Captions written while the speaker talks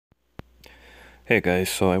Hey guys,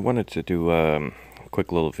 so I wanted to do a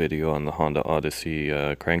quick little video on the Honda Odyssey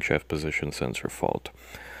crankshaft position sensor fault.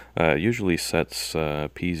 It usually sets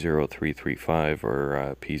P0335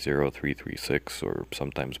 or P0336 or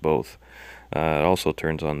sometimes both. It also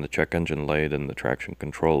turns on the check engine light and the traction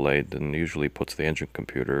control light and usually puts the engine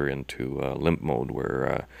computer into limp mode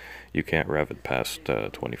where you can't rev it past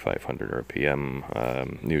 2500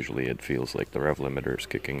 RPM. Usually it feels like the rev limiter is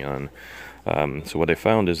kicking on. So what I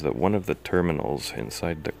found is that one of the terminals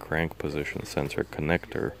inside the crank position sensor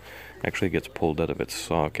connector actually gets pulled out of its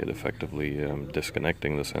socket, effectively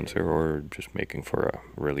disconnecting the sensor or just making for a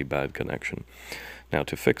really bad connection. Now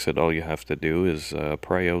to fix it, all you have to do is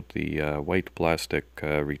pry out the white plastic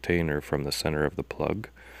retainer from the center of the plug,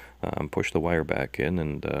 push the wire back in,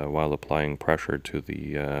 and while applying pressure to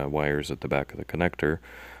the wires at the back of the connector,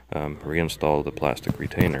 reinstall the plastic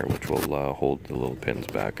retainer, which will hold the little pins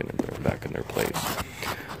back in their place.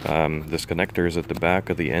 This connector is at the back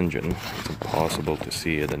of the engine. It's impossible to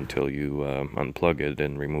see it until you unplug it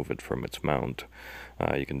and remove it from its mount.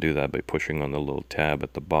 You can do that by pushing on the little tab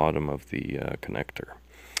at the bottom of the connector.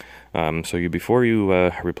 Before you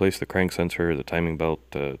replace the crank sensor, the timing belt,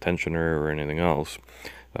 tensioner, or anything else,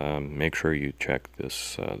 make sure you check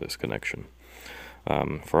this connection.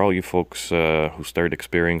 For all you folks who start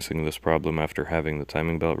experiencing this problem after having the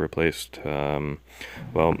timing belt replaced,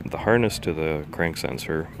 well, the harness to the crank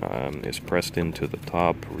sensor is pressed into the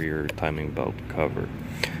top rear timing belt cover,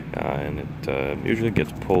 and it usually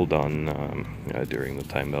gets pulled on during the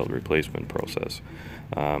timing belt replacement process,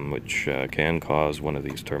 which can cause one of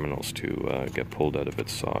these terminals to get pulled out of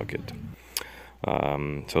its socket.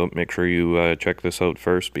 So make sure you check this out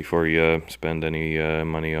first before you spend any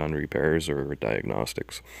money on repairs or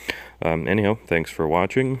diagnostics. Anyhow, thanks for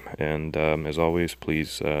watching, and as always,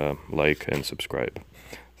 please like and subscribe.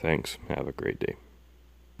 Thanks. Have a great day.